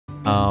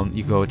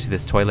you go to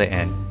this toilet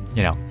and,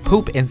 you know,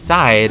 poop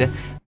inside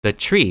the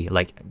tree.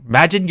 Like,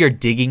 imagine you're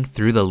digging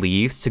through the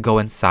leaves to go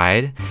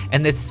inside,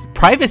 and it's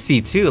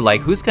privacy too.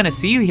 Like, who's gonna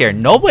see you here?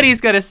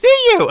 Nobody's gonna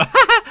see you.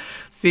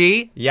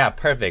 See? Yeah,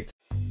 perfect.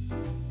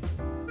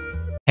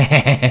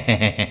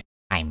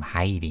 I'm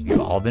hiding. You've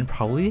all been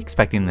probably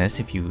expecting this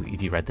if you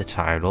read the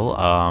title.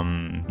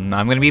 I'm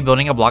gonna be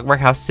building a Bloxburg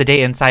house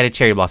today inside a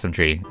cherry blossom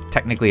tree.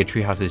 Technically, a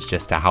tree house is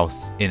just a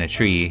house in a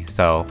tree,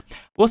 so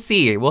we'll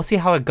see. We'll see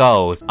how it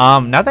goes. Now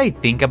that I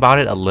think about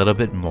it a little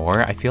bit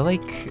more, I feel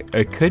like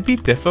it could be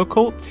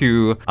difficult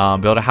to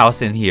build a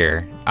house in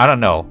here. I don't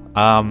know.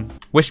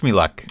 Wish me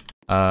luck.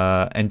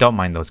 And don't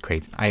mind those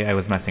crates. I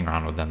was messing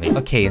around with them.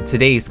 Okay, and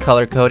today's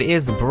color code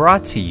is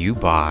brought to you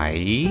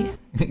by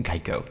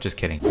Geico. Just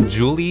kidding.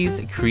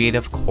 Julie's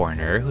Creative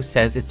Corner, who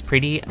says it's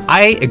pretty.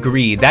 I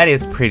agree, that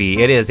is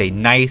pretty. It is a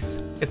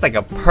nice, it's like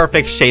a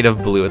perfect shade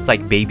of blue. It's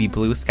like baby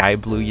blue, sky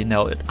blue, you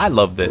know. I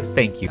love this.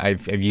 Thank you.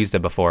 I've used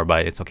it before,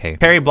 but it's okay.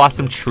 Cherry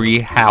blossom tree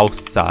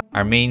house.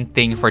 Our main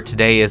thing for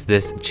today is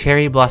this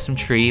cherry blossom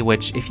tree,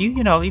 which if you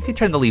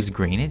turn the leaves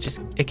green,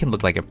 it can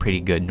look like a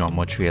pretty good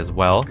normal tree as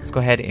well. Let's go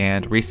ahead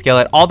and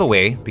rescale it all the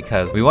way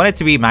because we want it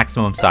to be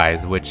maximum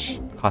size, which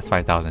costs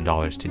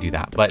 $5,000 to do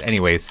that. But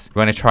anyways,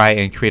 we're gonna try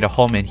and create a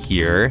home in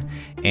here.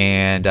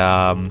 And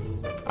I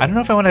don't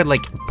know if I want to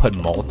like put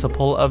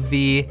multiple of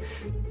the,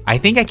 I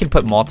think I can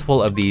put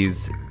multiple of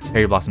these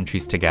cherry blossom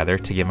trees together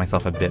to give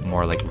myself a bit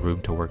more like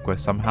room to work with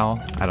somehow.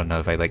 I don't know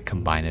if I like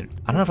combine it.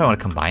 I don't know if I want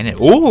to combine it.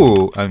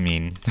 Ooh, I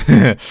mean,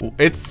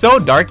 it's so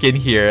dark in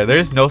here.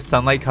 There's no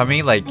sunlight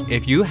coming. Like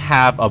if you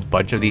have a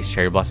bunch of these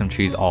cherry blossom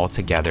trees all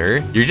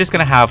together, you're just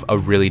gonna have a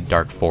really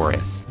dark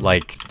forest.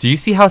 Like, do you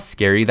see how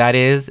scary that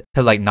is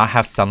to like not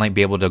have sunlight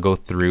be able to go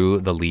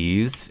through the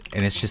leaves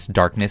and it's just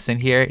darkness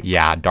in here?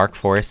 Yeah, dark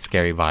forest,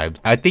 scary vibes.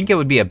 I think it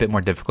would be a bit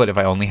more difficult if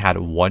I only had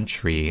one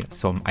tree.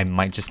 So I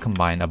might just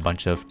combine a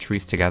bunch of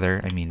trees together.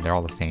 I mean, they're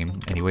all the same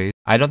anyways.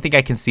 I don't think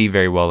I can see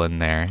very well in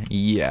there.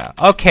 Yeah.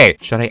 Okay.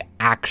 Should I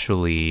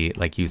actually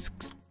like use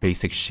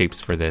basic shapes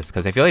for this?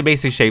 Because I feel like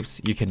basic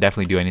shapes, you can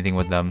definitely do anything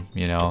with them,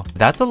 you know?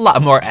 That's a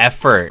lot more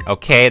effort,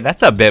 okay?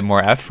 That's a bit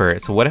more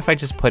effort. So what if I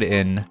just put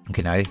in...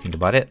 Okay, now that I think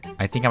about it,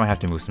 I think I might have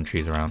to move some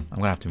trees around. I'm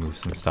gonna have to move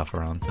some stuff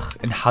around. Ugh,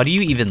 and how do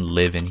you even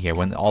live in here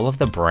when all of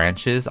the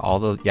branches,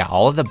 all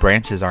of the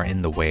branches are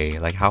in the way?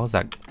 Like, how is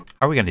that...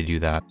 How are we gonna do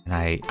that?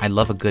 And I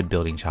love a good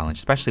building challenge,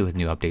 especially with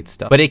new update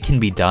stuff. But it can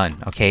be done,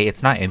 okay?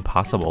 It's not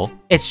impossible.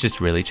 It's just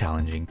really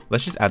challenging.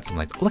 Let's just add some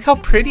lights. Look how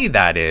pretty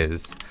that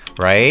is,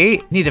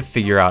 right? Need to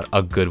figure out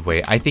a good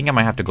way. I think I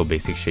might have to go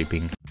basic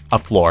shaping. A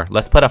floor.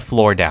 Let's put a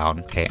floor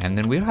down. Okay, and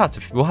then we'll have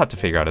to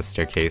figure out a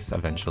staircase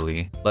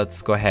eventually.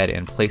 Let's go ahead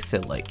and place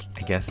it like,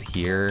 I guess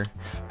here.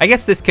 I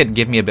guess this could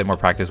give me a bit more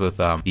practice with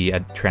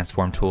the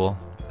transform tool.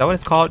 Is that what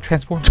it's called?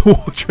 Transform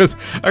tool? I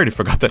already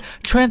forgot that.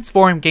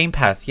 Transform Game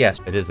Pass. Yes,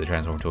 it is the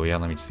transform tool. Yeah,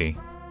 let me see.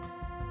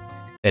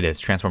 It is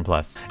Transform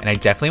Plus. And I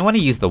definitely want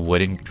to use the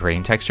wooden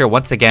grain texture.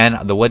 Once again,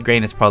 the wood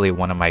grain is probably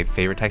one of my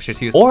favorite textures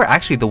to use. Or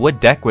actually the wood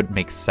deck would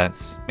make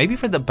sense. Maybe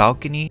for the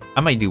balcony,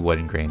 I might do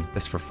wooden grain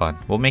just for fun.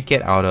 We'll make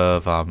it out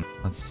of,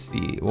 let's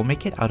see. We'll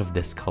make it out of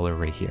this color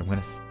right here.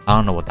 I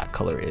don't know what that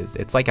color is.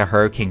 It's like a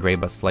hurricane gray,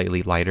 but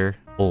slightly lighter.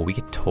 Oh, we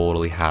could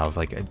totally have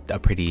like a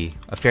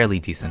fairly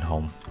decent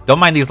home. Don't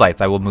mind these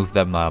lights. I will move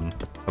them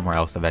somewhere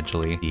else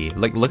eventually.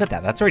 Like, look at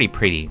that. That's already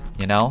pretty,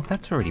 you know?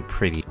 That's already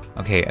pretty.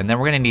 Okay, and then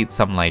we're gonna need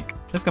some like,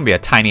 this is gonna be a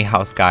tiny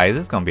house, guys.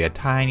 This is gonna be a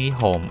tiny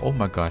home. Oh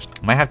my gosh.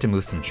 Might have to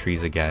move some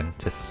trees again.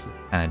 Just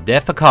kind of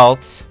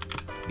difficult.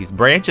 These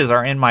branches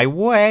are in my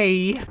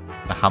way.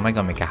 How am I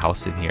gonna make a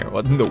house in here?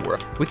 What in the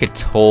world? We could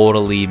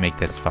totally make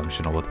this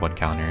functional with one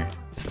counter.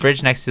 The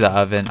fridge next to the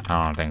oven?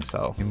 I don't think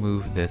so. We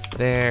move this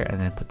there and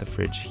then put the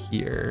fridge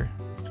here.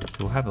 So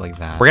we'll have it like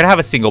that. We're gonna have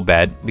a single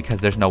bed because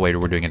there's no way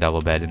we're doing a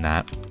double bed in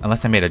that.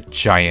 Unless I made a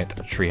giant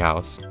tree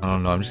house. I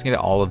don't know. I'm just gonna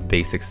get all of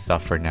basic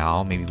stuff for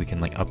now. Maybe we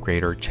can like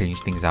upgrade or change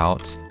things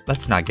out.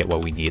 Let's not get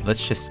what we need.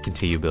 Let's just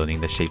continue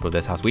building the shape of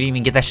this house. We didn't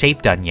even get the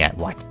shape done yet.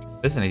 What?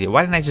 This is an idea.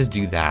 Why didn't I just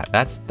do that?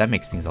 That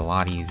makes things a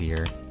lot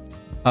easier.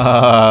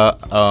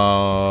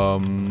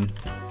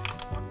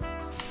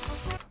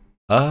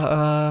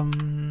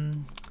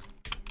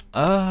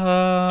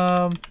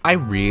 I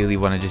really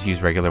want to just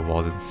use regular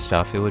walls and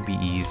stuff. It would be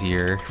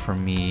easier for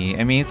me.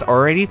 I mean, it's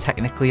already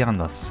technically on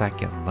the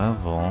second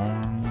level,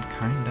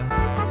 kinda.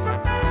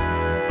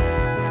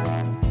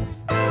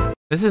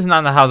 This is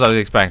not the house I was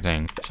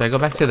expecting. Should I go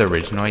back to the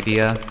original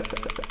idea?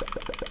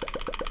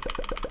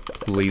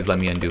 Please let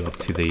me undo up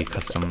to the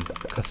custom.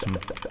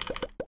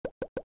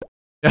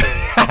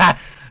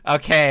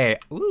 Okay.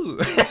 Ooh.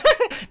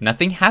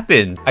 Nothing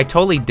happened. I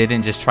totally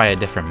didn't just try a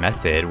different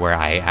method where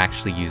I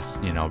actually used,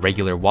 you know,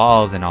 regular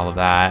walls and all of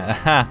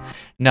that.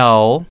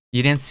 No,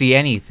 you didn't see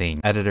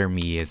anything. Editor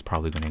me is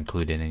probably going to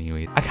include it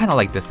anyway. I kind of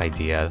like this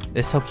idea.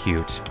 It's so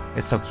cute.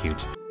 It's so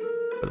cute.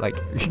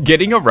 Like,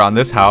 getting around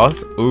this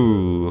house,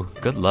 ooh,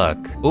 good luck.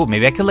 Ooh,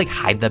 maybe I could like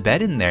hide the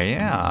bed in there.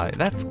 Yeah,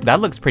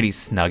 that looks pretty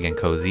snug and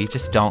cozy.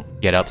 Just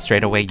don't get up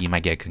straight away. You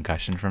might get a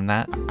concussion from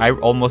that. I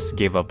almost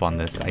gave up on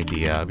this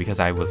idea because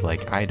I was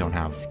like, I don't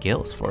have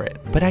skills for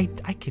it. But I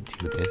could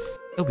do this.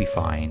 It'll be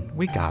fine.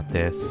 We got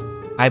this.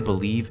 I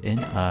believe in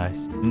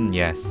us.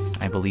 Yes,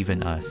 I believe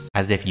in us.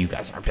 As if you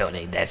guys are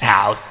building this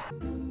house.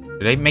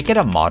 Did I make it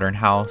a modern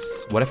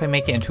house? What if I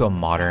make it into a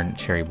modern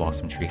cherry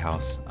blossom tree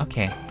house?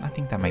 Okay, I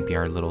think that might be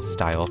our little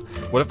style.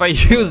 What if I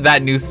use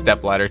that new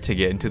stepladder to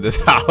get into this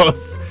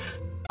house?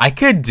 I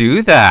could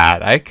do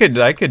that. I could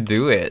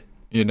do it.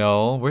 You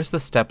know, where's the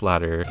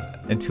stepladder?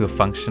 Into a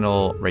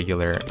functional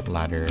regular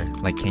ladder.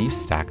 Like, can you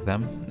stack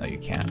them? No, you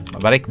can't.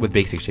 But with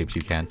basic shapes,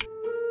 you can.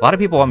 A lot of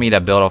people want me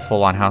to build a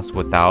full-on house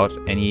without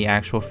any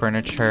actual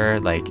furniture,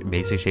 like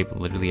basic shape,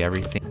 literally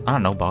everything. I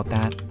don't know about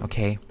that.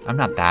 Okay, I'm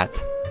not that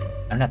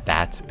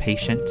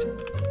patient.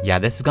 Yeah,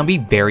 this is gonna be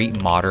very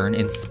modern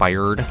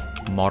inspired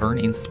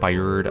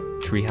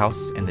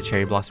treehouse in the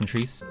cherry blossom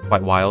trees.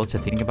 Quite wild to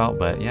think about,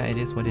 but yeah, it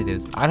is what it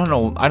is. I don't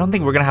know. I don't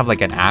think we're gonna have like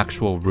an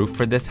actual roof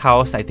for this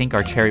house. I think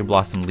our cherry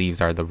blossom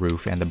leaves are the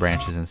roof and the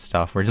branches and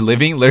stuff. We're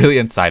living literally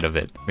inside of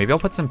it. Maybe I'll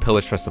put some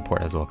pillars for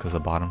support as well, because the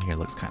bottom here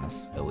looks kind of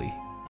silly.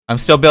 I'm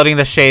still building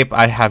the shape.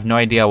 I have no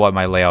idea what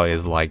my layout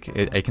is like.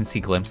 I can see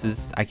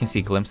glimpses. I can see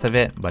a glimpse of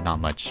it, but not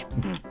much.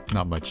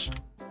 Not much.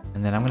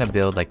 And then I'm gonna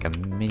build like a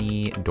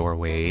mini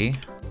doorway. I'm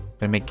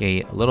gonna make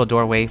a little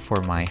doorway for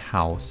my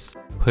house.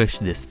 Push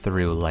this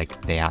through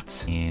like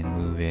that and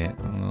move it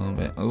a little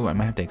bit. Oh, I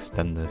might have to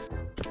extend this.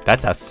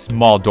 That's a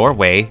small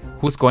doorway.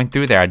 Who's going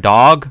through there? A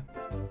dog?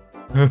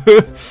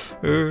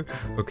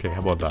 Okay,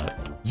 how about that?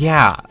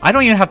 Yeah, I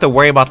don't even have to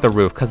worry about the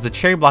roof because the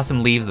cherry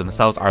blossom leaves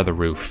themselves are the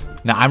roof.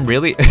 Now I'm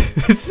really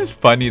this is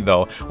funny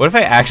though. What if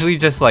I actually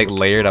just like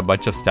layered a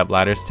bunch of step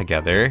ladders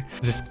together?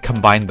 Just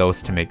combine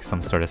those to make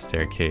some sort of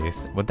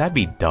staircase. Would that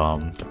be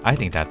dumb? I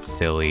think that's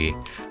silly.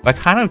 But I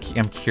kind of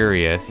am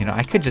curious, you know,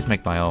 I could just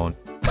make my own.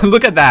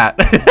 Look at that.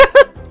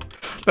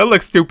 That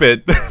looks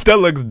stupid. That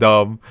looks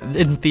dumb.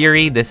 In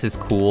theory, this is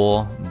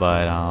cool,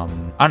 but I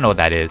don't know what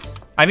that is.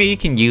 I mean, you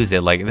can use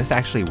it. Like, this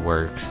actually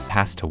works. It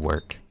has to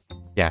work.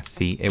 Yeah,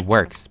 see, it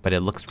works, but it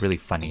looks really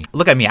funny.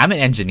 Look at me. I'm an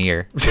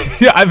engineer.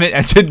 I'm an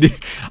engineer.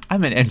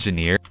 I'm an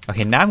engineer.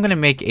 Okay, now I'm gonna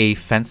make a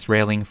fence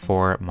railing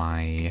for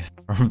my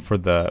for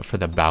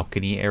the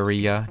balcony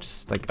area.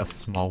 Just like a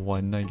small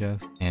one, I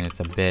guess. And it's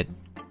a bit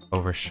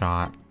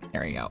overshot.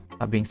 There we go.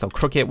 Stop being so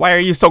crooked. Why are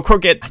you so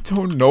crooked? I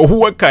don't know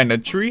what kind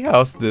of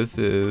treehouse this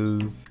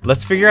is.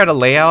 Let's figure out a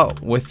layout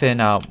within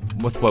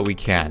with what we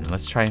can.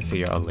 Let's try and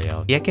figure out a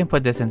layout. Yeah, I can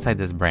put this inside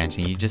this branch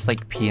and you just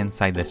like pee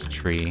inside this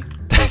tree.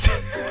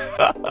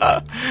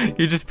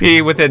 You just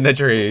pee within the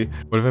tree.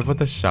 What if I put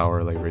the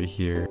shower like right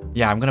here?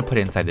 Yeah, I'm gonna put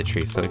it inside the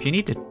tree. So if you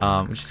need to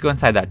just go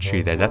inside that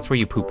tree there. That's where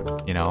you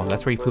poop, you know?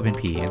 That's where you poop and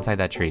pee, inside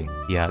that tree.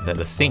 Yeah,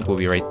 the sink will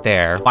be right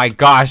there. My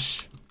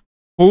gosh.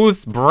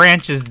 Whose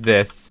branch is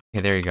this?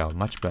 Okay, there you go.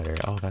 Much better.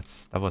 Oh, that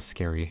was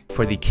scary.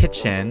 For the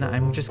kitchen,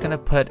 I'm just gonna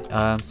put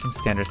some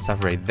standard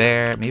stuff right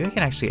there. Maybe I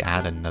can actually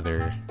add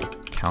another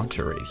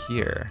counter right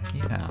here.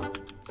 Yeah.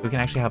 So we can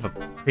actually have a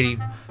pretty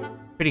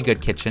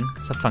good kitchen.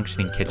 It's a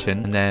functioning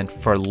kitchen. And then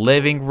for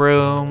living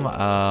room,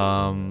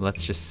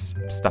 let's just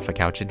stuff a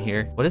couch in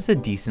here. What is a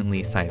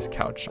decently sized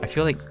couch? I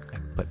feel like I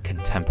put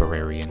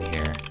contemporary in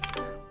here.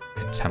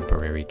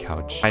 Contemporary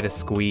couch. Try to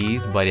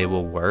squeeze, but it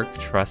will work.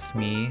 Trust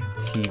me.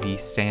 TV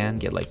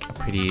stand. Get like a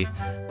pretty,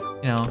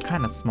 you know,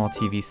 kind of small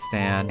TV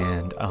stand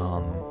and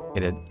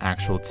get an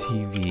actual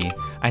TV.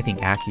 I think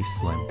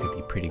AccuSlim could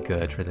be pretty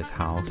good for this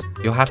house.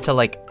 You'll have to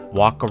like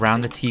walk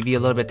around the TV a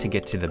little bit to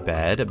get to the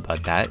bed,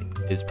 but that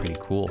is pretty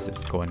cool. This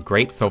is going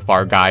great so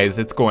far, guys.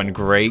 It's going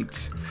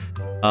great.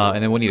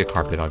 And then we'll need a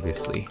carpet,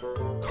 obviously.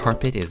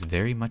 Carpet is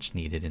very much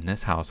needed in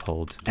this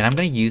household. And I'm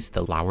gonna use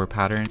the flower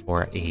pattern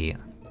for a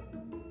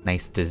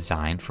nice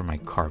design for my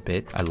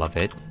carpet. I love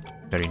it.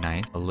 Very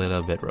nice. A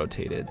little bit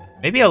rotated.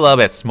 Maybe a little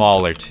bit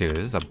smaller too.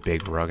 This is a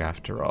big rug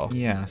after all.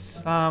 Yeah,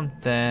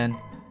 something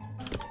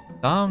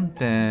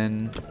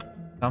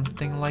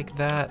like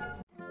that.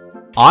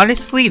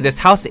 Honestly, this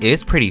house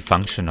is pretty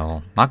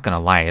functional. Not gonna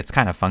lie, it's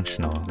kind of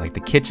functional. Like the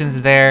kitchen's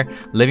there,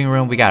 living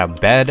room, we got a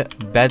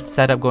bed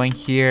setup going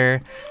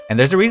here. And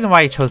there's a reason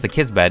why I chose the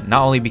kids' bed,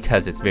 not only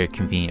because it's very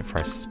convenient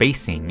for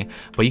spacing,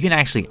 but you can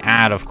actually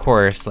add, of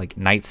course, like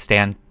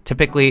nightstand,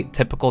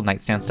 typical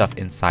nightstand stuff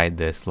inside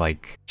this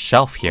like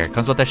shelf here. It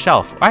comes with a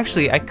shelf.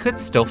 Actually, I could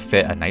still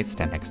fit a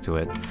nightstand next to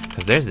it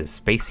because there's this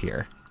space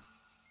here.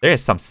 There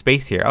is some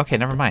space here. Okay,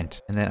 never mind.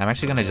 And then I'm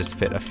actually gonna just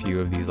fit a few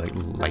of these like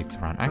lights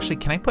around. Actually,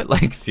 can I put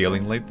like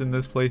ceiling lights in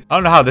this place? I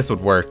don't know how this would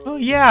work. Oh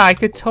yeah, I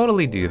could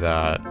totally do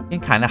that. You can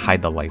kind of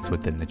hide the lights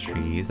within the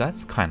trees.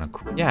 That's kind of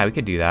cool. Yeah, we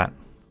could do that.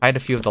 Hide a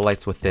few of the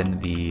lights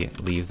within the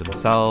leaves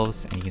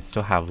themselves, and you can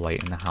still have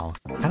light in the house.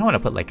 I kind of want to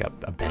put like a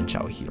bench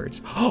out here.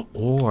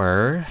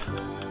 Or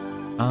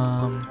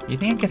You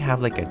think I could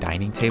have like a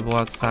dining table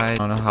outside? I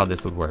don't know how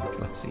this would work.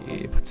 Let's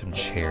see. Put some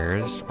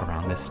chairs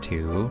around this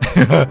too.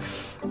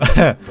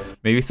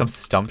 Maybe some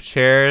stump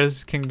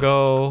chairs can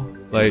go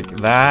like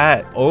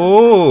that.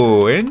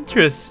 Oh,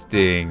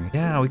 interesting.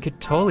 Yeah, we could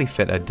totally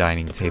fit a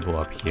dining table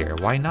up here.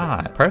 Why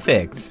not?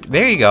 Perfect.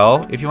 There you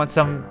go. If you want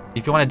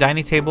a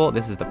dining table,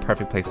 this is the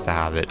perfect place to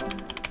have it.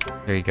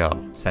 There you go.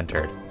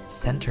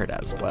 Centered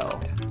as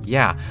well.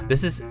 Yeah,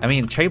 I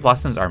mean, cherry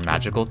blossoms are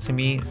magical to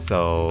me,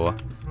 so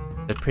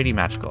they're pretty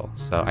magical.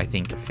 So I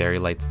think fairy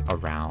lights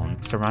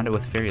surround it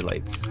with fairy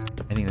lights.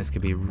 I think this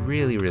could be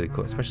really, really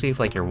cool, especially if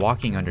like you're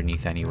walking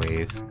underneath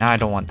anyways. Now I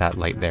don't want that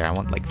light there. I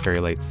want like fairy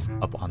lights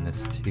up on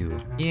this too.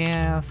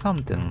 Yeah,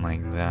 something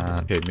like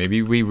that. Okay,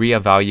 maybe we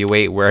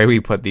reevaluate where we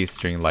put these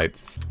string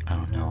lights. I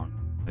don't know.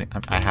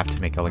 I have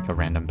to make like a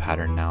random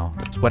pattern now.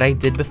 That's what I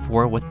did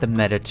before with the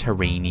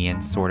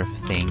Mediterranean sort of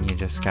thing. You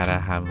just gotta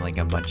have like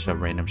a bunch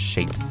of random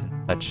shapes and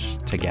such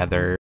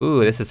together.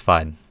 Ooh, this is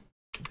fun.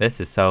 This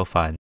is so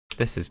fun.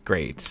 This is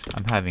great.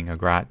 I'm having a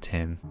great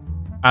time.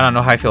 I don't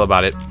know how I feel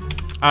about it.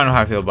 Okay,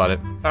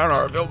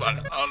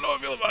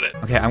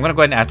 I'm gonna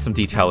go ahead and add some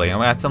detailing. I'm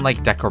gonna add some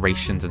like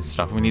decorations and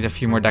stuff. We need a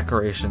few more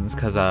decorations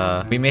because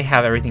we may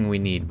have everything we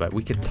need, but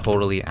we could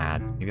totally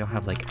add. Maybe I'll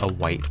have like a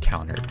white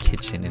counter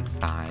kitchen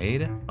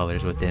inside.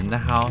 Colors within the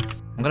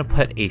house. I'm gonna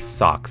put a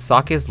sock.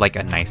 Sock is like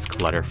a nice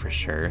clutter for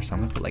sure. So I'm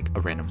gonna put like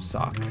a random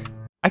sock.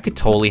 I could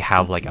totally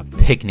have like a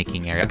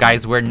picnicking area.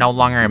 Guys, we're no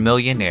longer a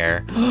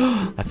millionaire.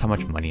 That's how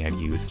much money I've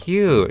used.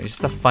 Cute. It's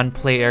just a fun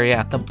play area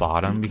at the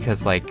bottom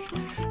because like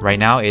right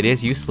now it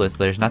is useless.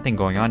 There's nothing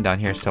going on down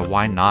here. So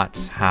why not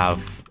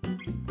have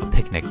a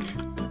picnic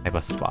type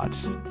of spot?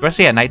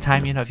 Especially at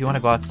nighttime, you know, if you want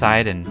to go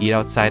outside and eat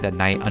outside at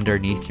night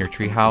underneath your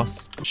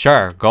treehouse.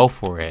 Sure, go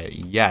for it.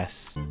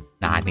 Yes.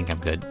 Nah, I think I'm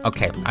good.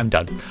 Okay, I'm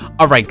done.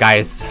 All right,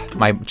 guys,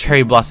 my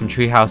cherry blossom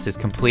treehouse is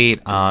complete.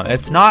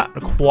 It's not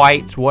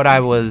quite what I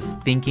was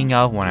thinking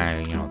of when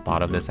I,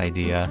 thought of this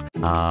idea.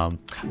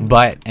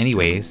 But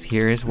anyways,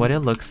 here's what it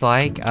looks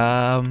like.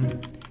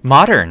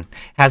 Modern.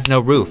 Has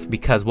no roof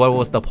because what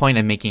was the point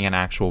of making an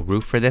actual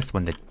roof for this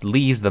when the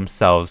leaves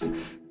themselves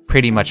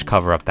pretty much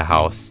cover up the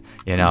house?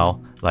 You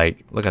know,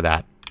 like look at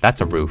that.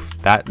 That's a roof.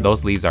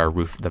 Those leaves are a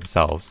roof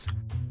themselves.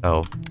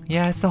 So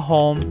yeah, it's a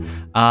home.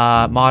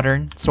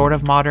 Modern, sort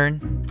of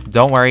modern.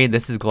 Don't worry,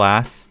 this is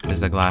glass.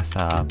 There's a glass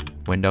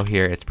window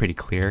here. It's pretty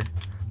clear.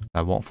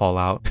 I won't fall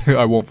out.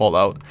 I won't fall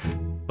out.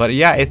 But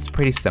yeah, it's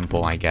pretty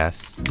simple, I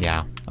guess.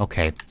 Yeah,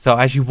 okay. So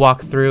as you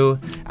walk through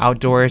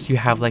outdoors, you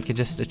have like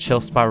just a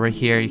chill spot right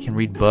here. You can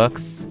read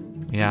books,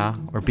 yeah,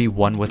 or be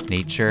one with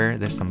nature.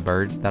 There's some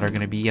birds that are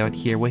gonna be out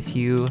here with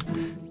you.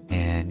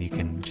 And you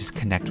can just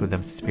connect with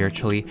them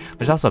spiritually.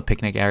 There's also a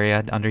picnic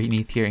area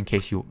underneath here in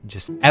case you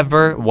just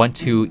ever want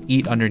to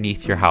eat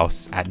underneath your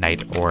house at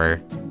night or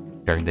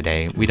during the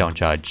day. We don't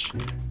judge.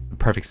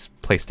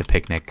 Perfect place to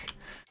picnic.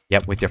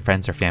 Yep, with your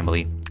friends or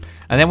family.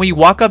 And then when you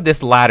walk up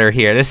this ladder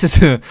here, this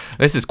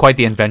is quite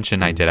the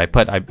invention I did. I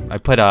put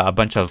a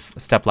bunch of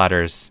step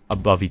ladders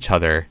above each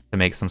other to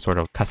make some sort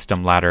of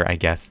custom ladder, I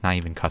guess. Not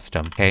even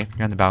custom. Okay,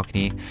 you're on the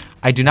balcony.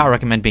 I do not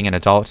recommend being an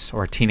adult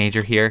or a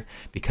teenager here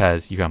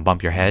because you're gonna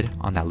bump your head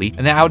on that leaf.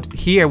 And then out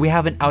here we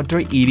have an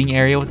outdoor eating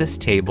area with this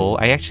table.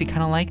 I actually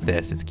kind of like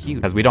this. It's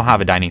cute because we don't have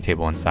a dining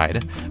table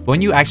inside. But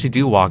when you actually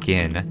do walk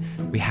in,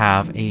 we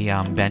have a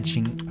bench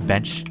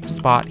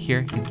spot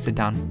here. You can sit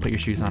down, put your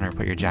shoes on, or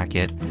put your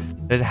jacket.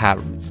 There's a hat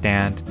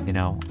stand, you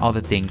know, all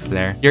the things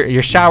there.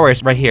 Your shower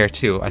is right here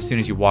too, as soon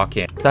as you walk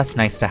in. So that's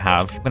nice to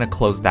have. I'm gonna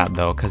close that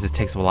though, because it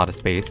takes up a lot of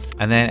space.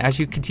 And then as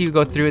you continue to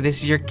go through,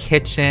 this is your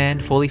kitchen,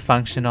 fully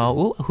functional.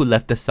 Ooh, who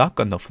left the sock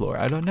on the floor?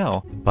 I don't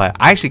know. But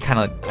I actually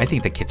I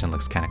think the kitchen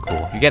looks kind of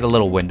cool. You get a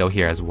little window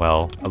here as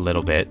well, a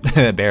little bit,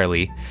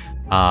 barely.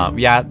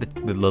 Yeah,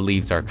 the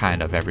leaves are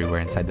kind of everywhere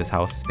inside this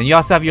house. Then you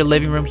also have your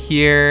living room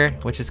here,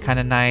 which is kind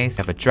of nice.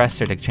 You have a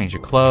dresser to change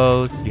your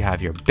clothes. You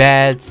have your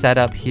bed set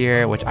up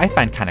here, which I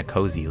find kind of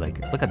cozy. Like,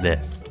 look at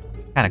this.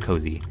 Kind of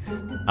cozy.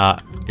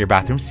 Your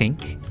bathroom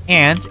sink.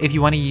 And if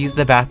you want to use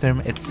the bathroom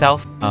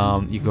itself,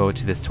 you go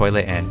to this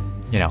toilet and,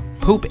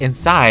 poop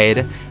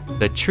inside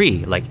the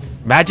tree. Like,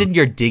 imagine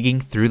you're digging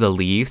through the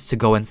leaves to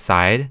go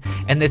inside.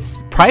 And it's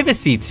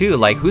privacy too.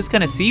 Like, who's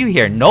gonna see you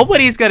here?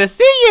 Nobody's gonna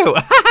see you!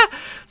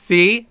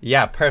 See?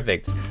 Yeah,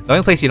 perfect. The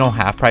only place you don't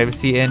have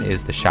privacy in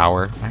is the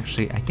shower.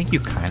 Actually, I think you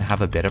kind of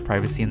have a bit of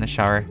privacy in the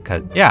shower.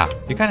 Because, yeah,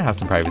 you kind of have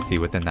some privacy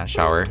within that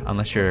shower.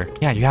 Unless you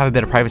have a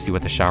bit of privacy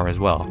with the shower as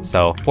well.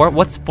 So,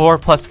 what's 4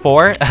 plus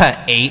 4?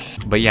 8.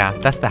 But yeah,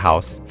 that's the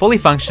house. Fully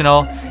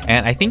functional.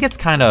 And I think it's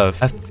kind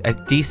of a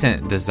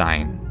decent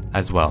design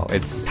as well.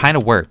 It's kind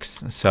of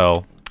works.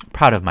 So,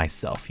 proud of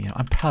myself,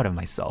 I'm proud of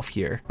myself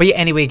here. But yeah,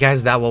 anyway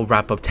guys, that will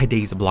wrap up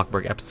today's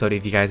Bloxburg episode.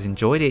 If you guys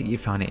enjoyed it, you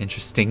found it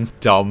interesting,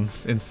 dumb,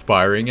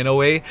 inspiring in a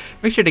way,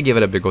 make sure to give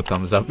it a big old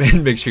thumbs up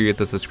and make sure you hit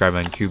the subscribe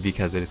button too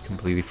because it is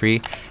completely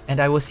free. And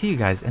I will see you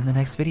guys in the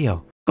next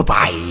video.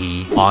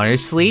 Goodbye.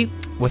 Honestly,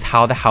 with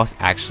how the house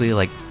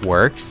actually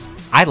works,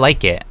 I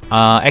like it.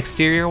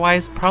 Exterior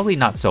wise, probably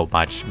not so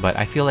much, but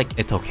I feel like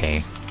it's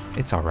okay.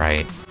 It's all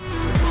right.